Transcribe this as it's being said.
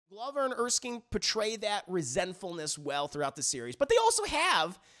Glover and Erskine portray that resentfulness well throughout the series, but they also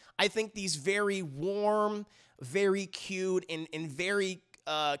have, I think, these very warm, very cute, and very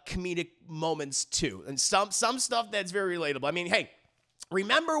comedic moments too, and some stuff that's very relatable. I mean, hey,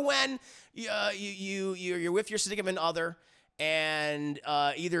 remember when you're with your significant other, and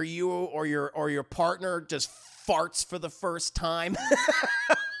either you or your partner just farts for the first time?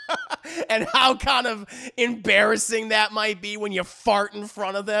 And how kind of embarrassing that might be when you fart in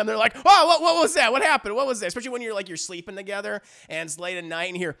front of them. They're like, oh, what was that? What happened? What was that? Especially when you're sleeping together and it's late at night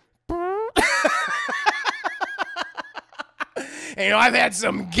and you hear, and, I've had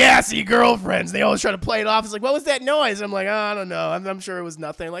some gassy girlfriends. They always try to play it off. It's like, what was that noise? I'm like, oh, I don't know. I'm sure it was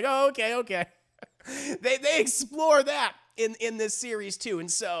nothing. Like, oh, okay. They explore that in this series too. And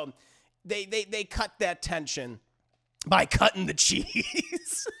so they cut that tension by cutting the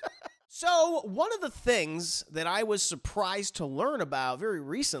cheese. So one of the things that I was surprised to learn about very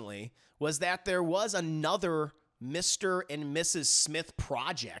recently was that there was another Mr. and Mrs. Smith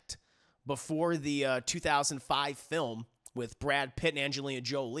project before the 2005 film with Brad Pitt and Angelina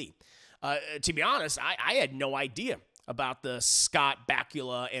Jolie. To be honest, I had no idea about the Scott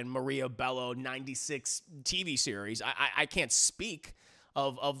Bakula and Maria Bello 96 TV series. I can't speak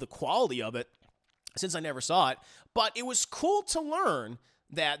of the quality of it since I never saw it, but it was cool to learn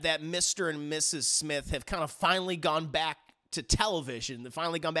that Mr. and Mrs. Smith have kind of finally gone back to television. They've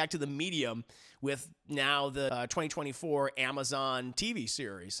finally gone back to the medium with now the 2024 Amazon TV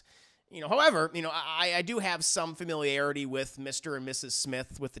series. However, I do have some familiarity with Mr. and Mrs.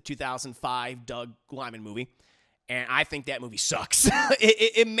 Smith with the 2005 Doug Liman movie, and I think that movie sucks.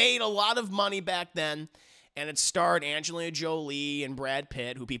 It made a lot of money back then, and it starred Angelina Jolie and Brad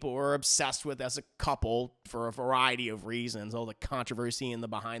Pitt, who people were obsessed with as a couple for a variety of reasons. All the controversy and the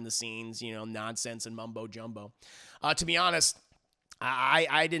behind-the-scenes, nonsense and mumbo-jumbo. To be honest,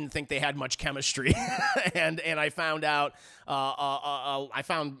 I didn't think they had much chemistry, and I found out I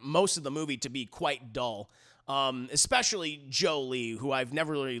found most of the movie to be quite dull, especially Jolie, who I've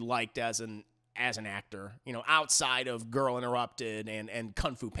never really liked as an actor. Outside of Girl Interrupted and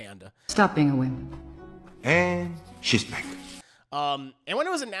Kung Fu Panda. Stop being a wimp. And she's back. And when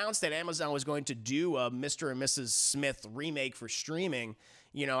it was announced that Amazon was going to do a Mr. and Mrs. Smith remake for streaming,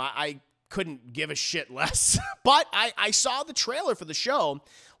 I couldn't give a shit less. But I saw the trailer for the show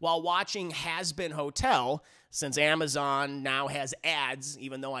while watching Has Been Hotel, since Amazon now has ads,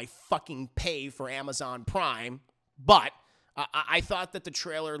 even though I fucking pay for Amazon Prime. But I thought that the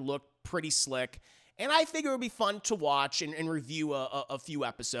trailer looked pretty slick, and I figured it would be fun to watch and review a few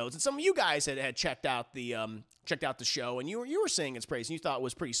episodes. And some of you guys had checked out the show, and you were saying its praise, and you thought it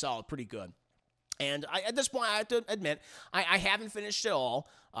was pretty solid, pretty good. And at this point, I have to admit, I haven't finished it all.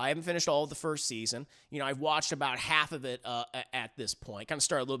 I haven't finished all of the first season. I've watched about half of it at this point. Kind of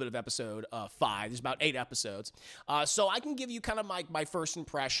started a little bit of episode 5. There's about 8 episodes. So I can give you kind of my first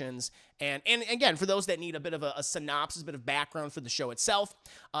impressions. And again, for those that need a bit of a synopsis, a bit of background for the show itself,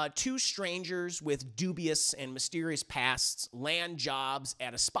 2 strangers with dubious and mysterious pasts land jobs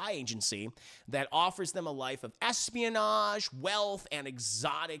at a spy agency that offers them a life of espionage, wealth, and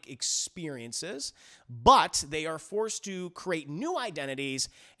exotic experiences. But they are forced to create new identities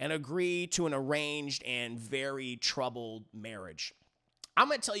and agree to an arranged and very troubled marriage. I'm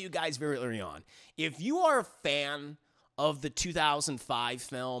going to tell you guys very early on, if you are a fan of the 2005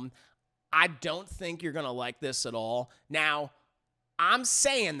 film, I don't think you're going to like this at all. Now, I'm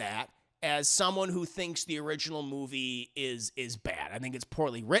saying that as someone who thinks the original movie is bad. I think it's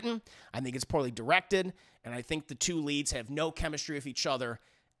poorly written, I think it's poorly directed, and I think the 2 leads have no chemistry with each other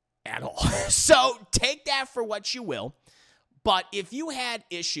at all. So take that for what you will. But if you had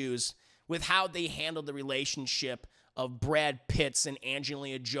issues with how they handled the relationship of Brad Pitt's and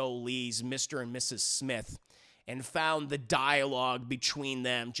Angelina Jolie's Mr. and Mrs. Smith and found the dialogue between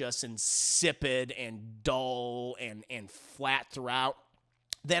them just insipid and dull and flat throughout,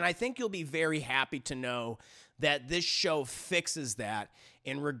 then I think you'll be very happy to know that this show fixes that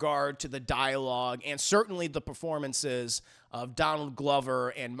in regard to the dialogue and certainly the performances of Donald Glover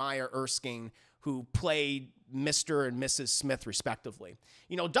and Maya Erskine, who played Mr. and Mrs. Smith respectively.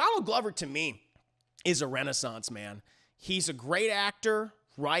 Donald Glover to me is a renaissance man. He's a great actor,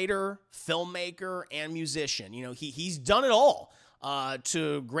 writer, filmmaker, and musician. He's done it all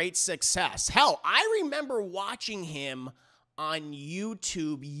to great success. Hell, I remember watching him on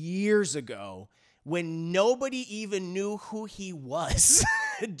YouTube years ago when nobody even knew who he was,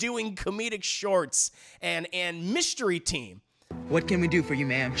 doing comedic shorts and Mystery Team. What can we do for you,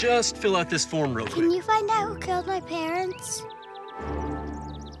 ma'am? Just fill out this form real quick. Can you find out who killed my parents?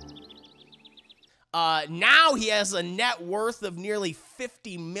 Now he has a net worth of nearly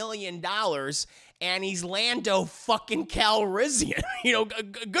 $50 million, and he's Lando fucking Calrissian.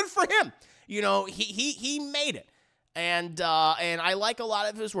 Good for him. He made it. And I like a lot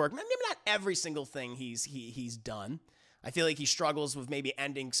of his work. Maybe not every single thing he's done. I feel like he struggles with maybe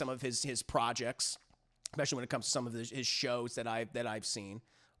ending some of his projects, especially when it comes to some of his shows that I've seen.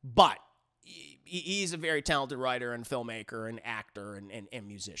 But he's a very talented writer and filmmaker and actor and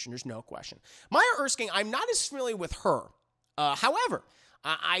musician. There's no question. Maya Erskine, I'm not as familiar with her. However,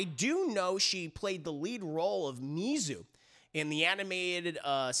 I do know she played the lead role of Mizu in the animated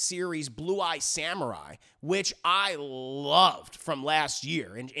series Blue Eye Samurai, which I loved from last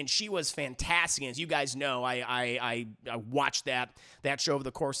year, and she was fantastic. And as you guys know, I watched that show over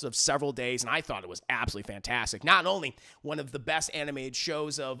the course of several days, and I thought it was absolutely fantastic. Not only one of the best animated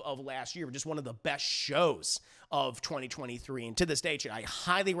shows of last year, but just one of the best shows of 2023. And to this day, I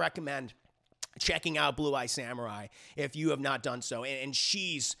highly recommend checking out Blue Eye Samurai if you have not done so. And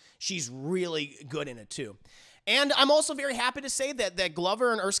she's really good in it too. And I'm also very happy to say that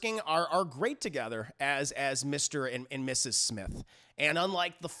Glover and Erskine are great together as Mr. and Mrs. Smith. And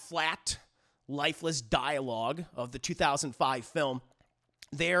unlike the flat, lifeless dialogue of the 2005 film,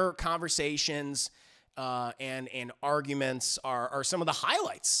 their conversations and arguments are some of the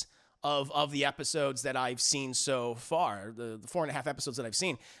highlights of the episodes that I've seen so far, the 4.5 episodes that I've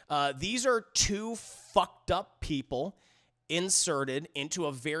seen. These are two fucked up people inserted into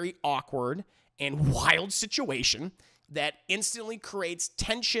a very awkward and wild situation that instantly creates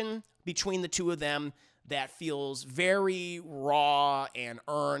tension between the two of them that feels very raw and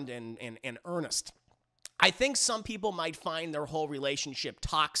earned and earnest. I think some people might find their whole relationship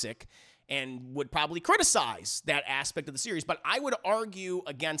toxic and would probably criticize that aspect of the series, but I would argue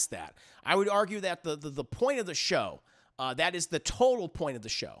against that. I would argue that the point of the show, that is the total point of the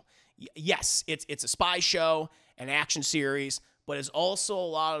show. Yes, it's a spy show, an action series, but it's also a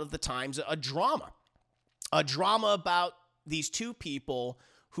lot of the times a drama about these two people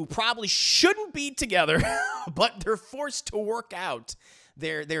who probably shouldn't be together, but they're forced to work out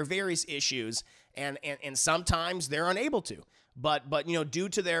their various issues, and sometimes they're unable to. But due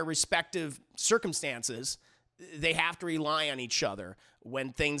to their respective circumstances, they have to rely on each other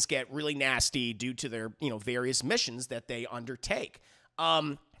when things get really nasty due to their various missions that they undertake.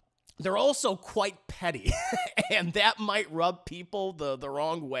 They're also quite petty, and that might rub people the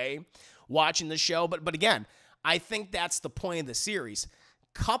wrong way watching the show. But again, I think that's the point of the series.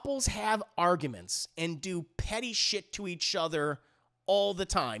 Couples have arguments and do petty shit to each other all the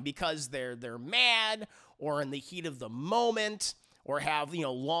time because they're mad or in the heat of the moment or have,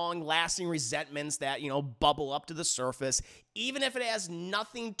 long-lasting resentments that, bubble up to the surface, even if it has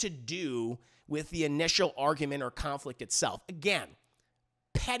nothing to do with the initial argument or conflict itself. Again,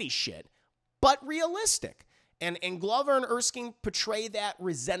 petty shit, but realistic. And Glover and Erskine portray that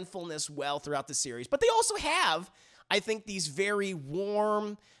resentfulness well throughout the series. But they also have, I think, these very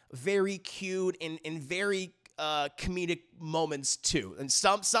warm, very cute, and very comedic moments too. And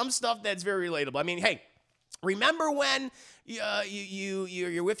some stuff that's very relatable. I mean, hey, remember when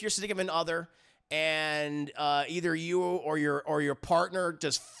you're with your significant other and either you or your partner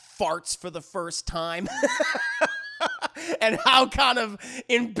just farts for the first time? And how kind of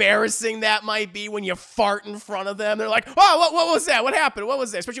embarrassing that might be when you fart in front of them. They're like, oh, what was that? What happened? What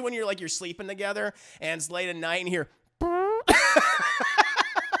was that? Especially when you're sleeping together and it's late at night and you hear,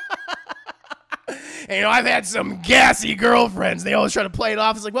 and I've had some gassy girlfriends. They always try to play it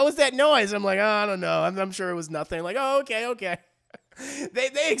off. It's like, what was that noise? I'm like, oh, I don't know. I'm sure it was nothing. Like, oh, okay. They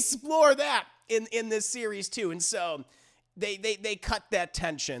explore that in this series too. And so they cut that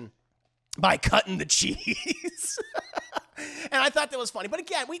tension by cutting the cheese. And I thought that was funny. But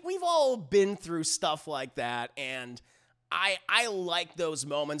again, we've all been through stuff like that. And I like those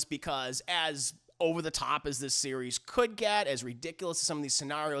moments because as over the top as this series could get, as ridiculous as some of these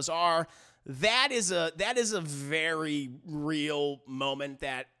scenarios are, that is a very real moment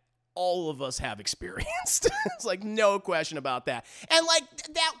that all of us have experienced. It's like no question about that. And like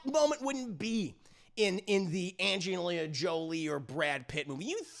that moment wouldn't be in the Angelina Jolie or Brad Pitt movie.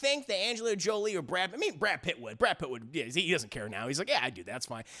 You think that Angelina Jolie or Brad Pitt would. Yeah, he doesn't care now. He's like, yeah, I do. That's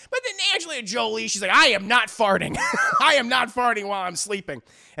fine. But then Angelina Jolie, she's like, I am not farting. I am not farting while I'm sleeping.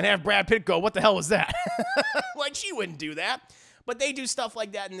 And have Brad Pitt go, what the hell was that? Like, she wouldn't do that. But they do stuff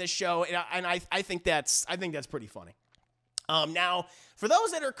like that in this show, and I think that's pretty funny. Now, for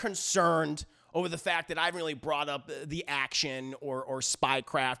those that are concerned over the fact that I haven't really brought up the action or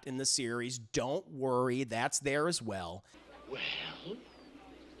spycraft in the series, don't worry, that's there as well. Well,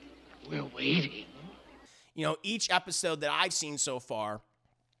 we're waiting. Each episode that I've seen so far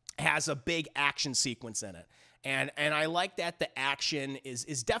has a big action sequence in it. And I like that the action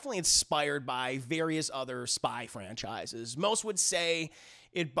is definitely inspired by various other spy franchises. Most would say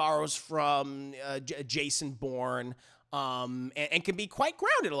it borrows from Jason Bourne, and can be quite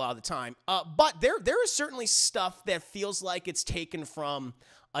grounded a lot of the time. But there is certainly stuff that feels like it's taken from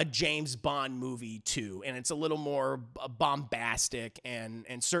a James Bond movie too, and it's a little more bombastic and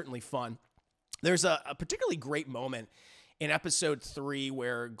certainly fun. There's a particularly great moment in episode 3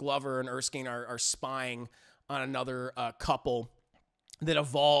 where Glover and Erskine are spying on another couple that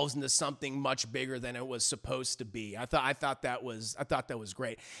evolves into something much bigger than it was supposed to be. I thought that was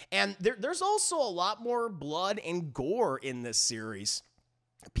great. And there's also a lot more blood and gore in this series.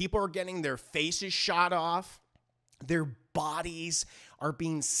 People are getting their faces shot off. Their bodies are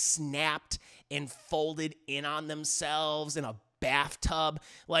being snapped and folded in on themselves in a bathtub.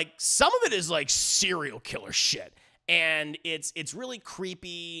 Like, some of it is like serial killer shit. And it's really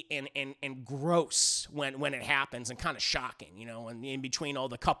creepy and gross when it happens, and kind of shocking, you know, and in between all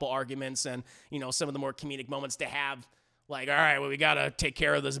the couple arguments and, you know, some of the more comedic moments to have, like, all right, well, we got to take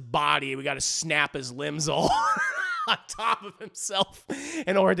care of this body. We got to snap his limbs all on top of himself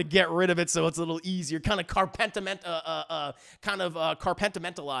in order to get rid of it so it's a little easier. Kind of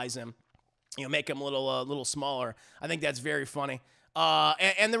compartmentalize him, you know, make him a little smaller. I think that's very funny.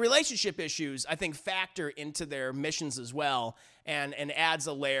 And the relationship issues, I think, factor into their missions as well, and adds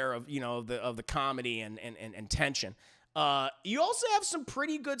a layer of, you know, of the comedy and tension. You also have some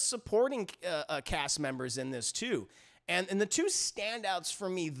pretty good supporting cast members in this too, and the two standouts for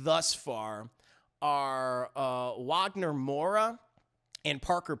me thus far are Wagner Moura and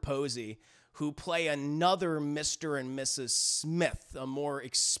Parker Posey, who play another Mr. and Mrs. Smith, a more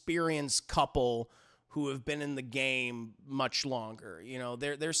experienced couple who have been in the game much longer. You know,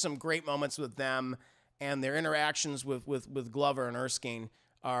 there's some great moments with them, and their interactions with Glover and Erskine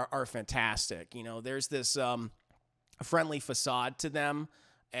are fantastic. You know, there's this friendly facade to them,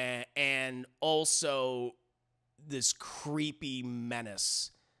 and also this creepy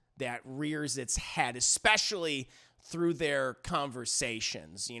menace that rears its head, especially through their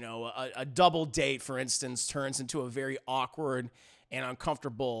conversations. You know, a double date, for instance, turns into a very awkward and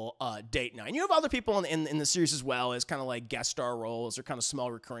uncomfortable date night. And you have other people in the series as well as kind of like guest star roles or kind of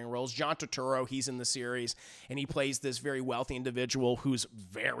small recurring roles. John Turturro, he's in the series, and he plays this very wealthy individual who's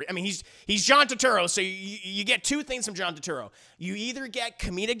he's John Turturro, so you get two things from John Turturro. You either get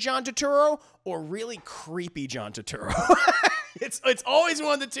comedic John Turturro or really creepy John Turturro. It's always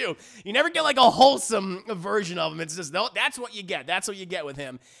one of the two. You never get like a wholesome version of him. It's just, no, that's what you get. That's what you get with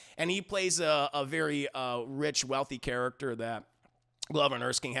him. And he plays a very rich, wealthy character that Glover and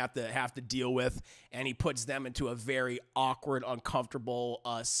Erskine have to deal with, and he puts them into a very awkward, uncomfortable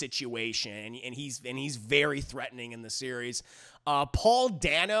situation, and he's very threatening in the series. Paul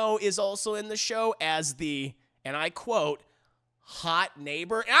Dano is also in the show as the, and I quote, hot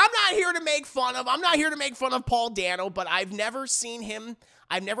neighbor. And I'm not here to make fun of Paul Dano, but I've never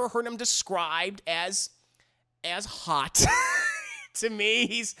heard him described as hot. To me,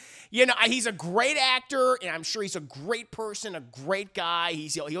 he's a great actor, and I'm sure he's a great person, a great guy.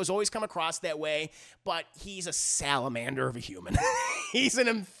 He was always come across that way, but he's a salamander of a human. He's an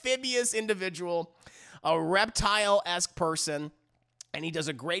amphibious individual, a reptile-esque person, and he does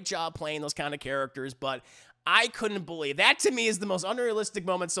a great job playing those kind of characters, but I couldn't believe that. To me is the most unrealistic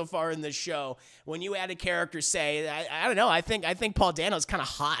moment so far in this show. When you had a character say, I don't know, I think Paul Dano's kind of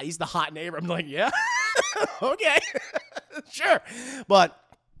hot. He's the hot neighbor. I'm like, yeah, okay, sure. But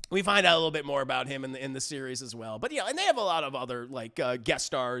we find out a little bit more about him in the series as well. But yeah, and they have a lot of other like guest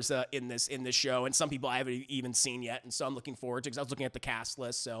stars in this show, and some people I haven't even seen yet, and so I'm looking forward to, because I was looking at the cast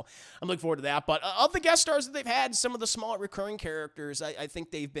list, so I'm looking forward to that. But of the guest stars that they've had, some of the smaller recurring characters, I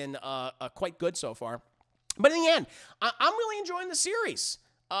think they've been quite good so far. But in the end, I'm really enjoying the series.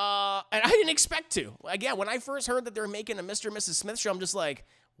 And I didn't expect to. Again, when I first heard that they were making a Mr. and Mrs. Smith show, I'm just like,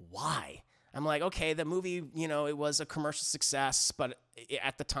 why? I'm like, okay, the movie, you know, it was a commercial success, but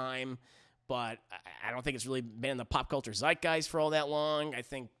at the time, but I don't think it's really been in the pop culture zeitgeist for all that long. I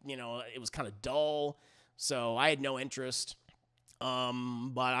think, you know, it was kind of dull, so I had no interest. But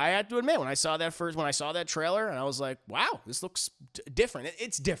I had to admit, when I saw that trailer, and I was like, wow, this looks different.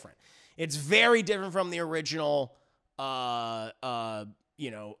 It's different. It's very different from the original,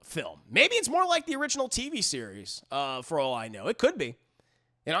 you know, film. Maybe it's more like the original TV series, for all I know. It could be.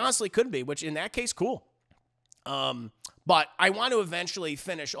 It honestly could be, which in that case, cool. But I want to eventually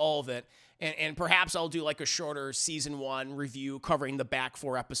finish all of it, and perhaps I'll do like a shorter season 1 review covering the back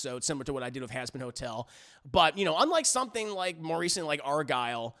 4 episodes, similar to what I did with Has Been Hotel. But, you know, unlike something like more recent, like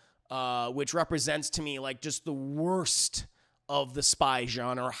Argyle, which represents to me like just the worst of the spy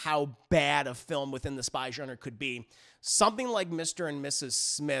genre, or how bad a film within the spy genre could be. Something like Mr. and Mrs.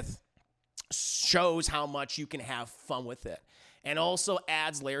 Smith shows how much you can have fun with it, and also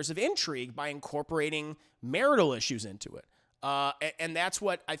adds layers of intrigue by incorporating marital issues into it. And that's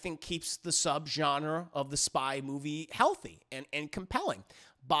what I think keeps the subgenre of the spy movie healthy and compelling,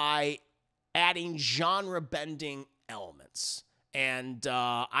 by adding genre-bending elements. And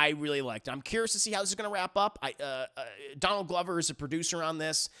I really liked it. I'm curious to see how this is going to wrap up. Donald Glover is a producer on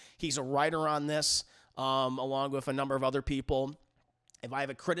this. He's a writer on this, along with a number of other people. If I have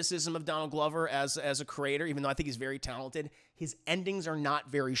a criticism of Donald Glover as a creator, even though I think he's very talented, his endings are not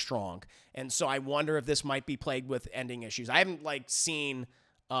very strong. And so I wonder if this might be plagued with ending issues. I haven't seen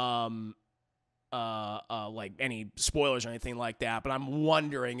any spoilers or anything like that, but I'm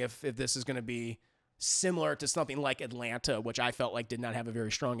wondering if this is going to be similar to something like Atlanta, which I felt like did not have a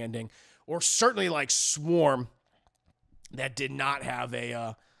very strong ending, or certainly like Swarm, that did not have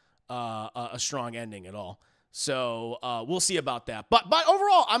a strong ending at all. So we'll see about that. But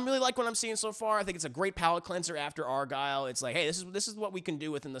overall, I'm really like what I'm seeing so far. I think it's a great palate cleanser after Argyle. It's like, hey, this is what we can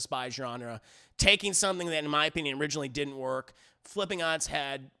do within the spy genre. Taking something that, in my opinion, originally didn't work, flipping on its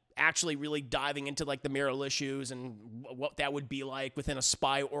head, actually really diving into like the marital issues and what that would be like within a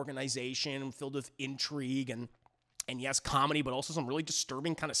spy organization filled with intrigue and yes, comedy, but also some really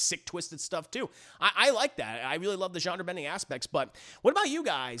disturbing kind of sick, twisted stuff too. I like that. I really love the genre bending aspects. But what about you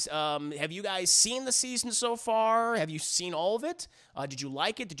guys? Have you guys seen the season so far? Have you seen all of it? Did you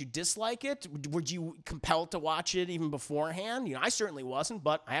like it? Did you dislike it? Were you compelled to watch it even beforehand? You know, I certainly wasn't,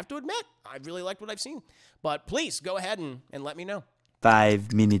 but I have to admit, I really liked what I've seen. But please go ahead and let me know.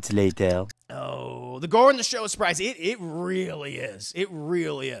 5 minutes later. Oh, the gore in the show is surprising. It really is. It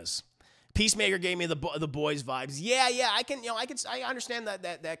really is. Peacemaker gave me the boys vibes. Yeah, I understand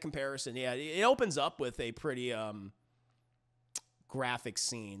that comparison. Yeah, it opens up with a pretty graphic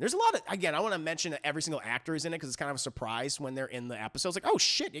scene. There's a lot of, again, I want to mention that every single actor is in it because it's kind of a surprise when they're in the episodes. Like, oh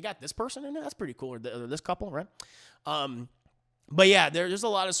shit, you got this person in it? That's pretty cool. Or this couple, right? But yeah, there's a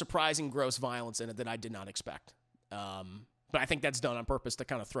lot of surprising gross violence in it that I did not expect. But I think that's done on purpose to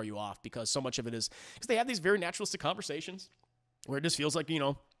kind of throw you off, because so much of it is because they have these very naturalistic conversations where it just feels like, you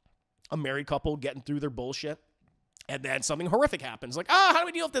know, a married couple getting through their bullshit, and then something horrific happens. Like, how do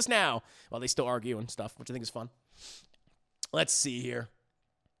we deal with this now? Well, they still argue and stuff, which I think is fun. Let's see here.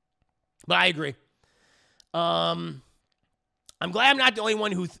 But I agree. I'm glad I'm not the only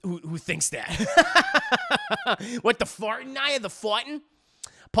one who thinks that. What, the farting? Naya, the farting?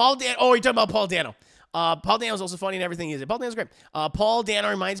 Paul Dan. Oh, you're talking about Paul Dano. Paul Dano's also funny in everything he is. Paul Dano's great. Paul Dano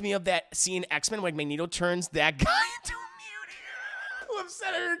reminds me of that scene in X-Men when Magneto turns that guy into a mutant with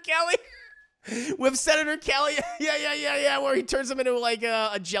Senator Kelly. With Senator Kelly. Yeah. Where he turns him into like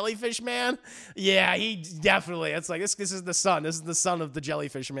a jellyfish man. Yeah, he definitely. It's like, this is the son. This is the son of the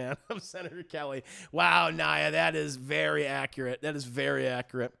jellyfish man of Senator Kelly. Wow, Naya, that is very accurate. That is very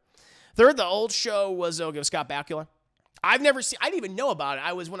accurate. Third, the old show was Scott Bakula. I've never seen, I didn't even know about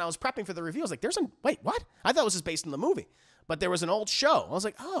it. When I was prepping for the review, I was like, wait, what? I thought it was just based on the movie. But there was an old show. I was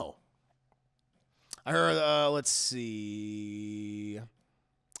like, oh. I heard, let's see.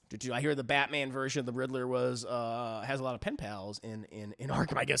 I hear the Batman version of the Riddler has a lot of pen pals in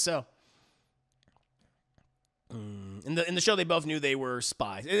Arkham, I guess so. In the show, they both knew they were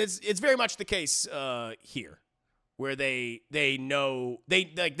spies. It's very much the case here, where they know,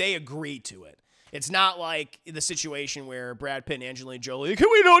 they agree to it. It's not like the situation where Brad Pitt and Angelina Jolie,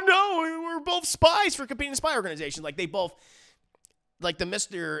 we don't know, we're both spies for competing spy organizations. Like, they both, like the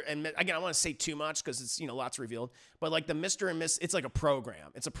Mr. and, again, I don't want to say too much because it's, lots revealed, but like the Mr. and Miss, it's like a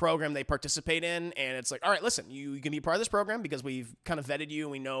program. It's a program they participate in, and it's like, all right, listen, you can be part of this program because we've kind of vetted you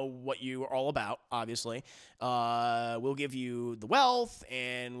and we know what you are all about, obviously. We'll give you the wealth,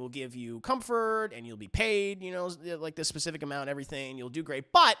 and we'll give you comfort, and you'll be paid, like this specific amount, everything. You'll do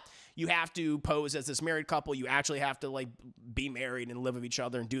great, but you have to pose as this married couple. You actually have to like be married and live with each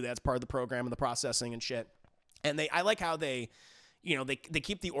other and do that as part of the program and the processing and shit. And I like how they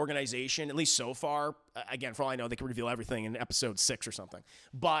keep the organization, at least so far. Again, for all I know, they can reveal everything in episode 6 or something.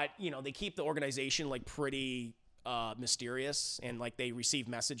 But, they keep the organization like pretty mysterious, and like they receive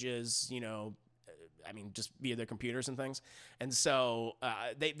messages, just via their computers and things. And so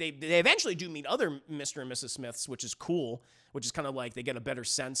they eventually do meet other Mr. and Mrs. Smiths, which is cool, which is kind of like they get a better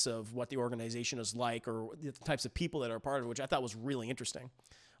sense of what the organization is like, or the types of people that are part of it, which I thought was really interesting.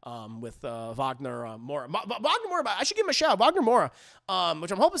 With Wagner Moura. Wagner Moura, I should give him a shout. Wagner Moura,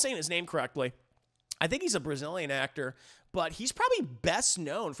 which I'm hoping saying his name correctly. I think he's a Brazilian actor, but he's probably best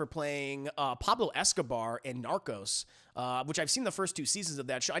known for playing Pablo Escobar in Narcos, which I've seen the first 2 seasons of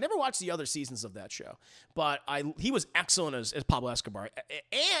that show. I never watched the other seasons of that show, but he was excellent as Pablo Escobar.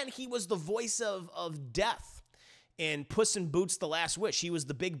 And he was the voice of Death in Puss in Boots: The Last Wish. He was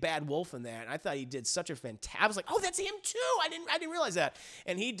the big bad wolf in that. And I thought he did such a fantastic. I was like, oh, that's him too. I didn't realize that.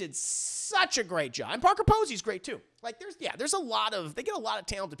 And he did such a great job. And Parker Posey's great too. Like there's a lot of, they get a lot of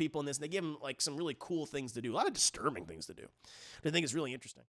talented people in this, and they give them like some really cool things to do, a lot of disturbing things to do. I think it's really interesting.